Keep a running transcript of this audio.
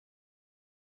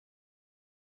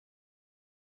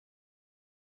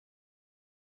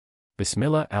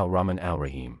Bismillah al-Rahman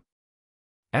al-Rahim.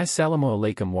 Assalamu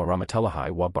alaikum wa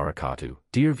rahmatullahi wa barakatuh,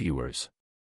 dear viewers.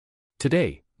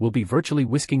 Today, we'll be virtually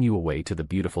whisking you away to the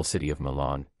beautiful city of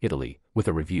Milan, Italy, with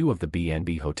a review of the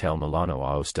B&B Hotel Milano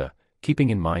Aosta, keeping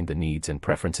in mind the needs and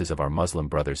preferences of our Muslim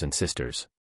brothers and sisters.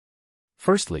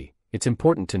 Firstly, it's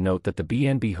important to note that the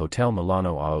B&B Hotel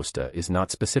Milano Aosta is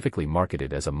not specifically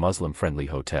marketed as a Muslim-friendly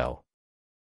hotel.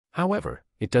 However,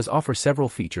 it does offer several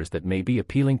features that may be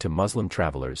appealing to Muslim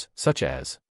travelers, such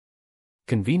as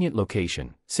convenient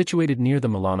location. Situated near the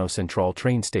Milano Centrale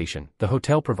train station, the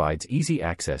hotel provides easy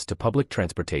access to public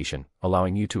transportation,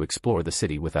 allowing you to explore the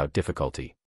city without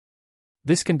difficulty.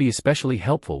 This can be especially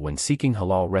helpful when seeking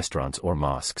halal restaurants or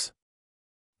mosques.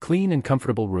 Clean and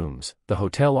comfortable rooms. The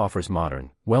hotel offers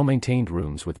modern, well-maintained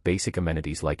rooms with basic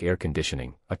amenities like air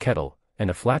conditioning, a kettle,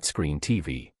 and a flat-screen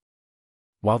TV.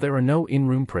 While there are no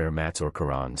in-room prayer mats or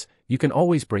Qurans, you can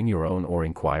always bring your own or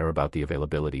inquire about the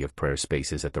availability of prayer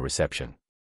spaces at the reception.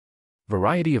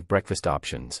 Variety of breakfast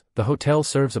options. The hotel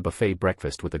serves a buffet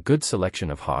breakfast with a good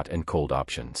selection of hot and cold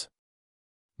options.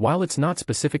 While it's not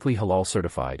specifically halal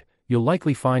certified, you'll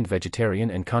likely find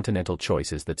vegetarian and continental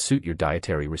choices that suit your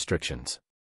dietary restrictions.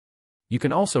 You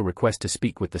can also request to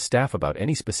speak with the staff about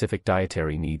any specific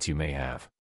dietary needs you may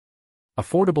have.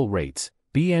 Affordable rates.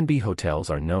 B&B hotels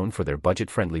are known for their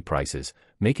budget-friendly prices,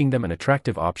 making them an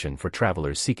attractive option for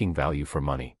travelers seeking value for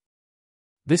money.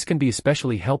 This can be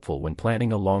especially helpful when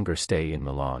planning a longer stay in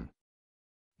Milan.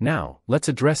 Now, let's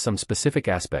address some specific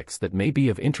aspects that may be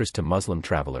of interest to Muslim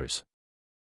travelers.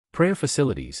 Prayer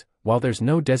facilities. While there's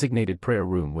no designated prayer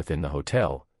room within the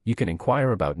hotel, you can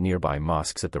inquire about nearby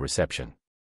mosques at the reception.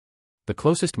 The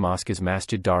closest mosque is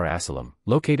Masjid Dar as-Salam,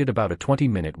 located about a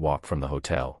 20-minute walk from the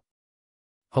hotel.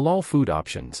 Halal food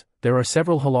options. There are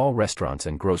several halal restaurants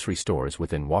and grocery stores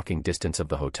within walking distance of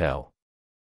the hotel.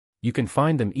 You can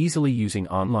find them easily using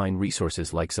online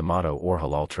resources like Zomato or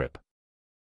Halal Trip.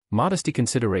 Modesty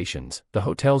considerations. The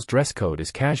hotel's dress code is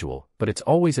casual, but it's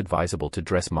always advisable to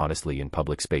dress modestly in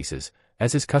public spaces,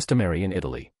 as is customary in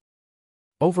Italy.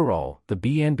 Overall, the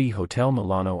B&B Hotel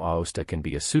Milano Aosta can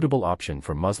be a suitable option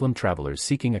for Muslim travelers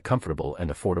seeking a comfortable and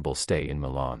affordable stay in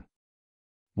Milan.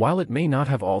 While it may not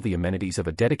have all the amenities of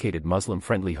a dedicated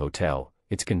Muslim-friendly hotel,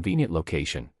 its convenient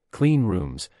location, clean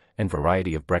rooms, and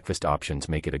variety of breakfast options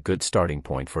make it a good starting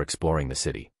point for exploring the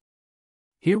city.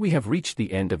 Here we have reached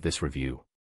the end of this review.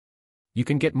 You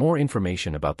can get more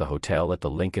information about the hotel at the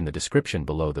link in the description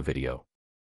below the video.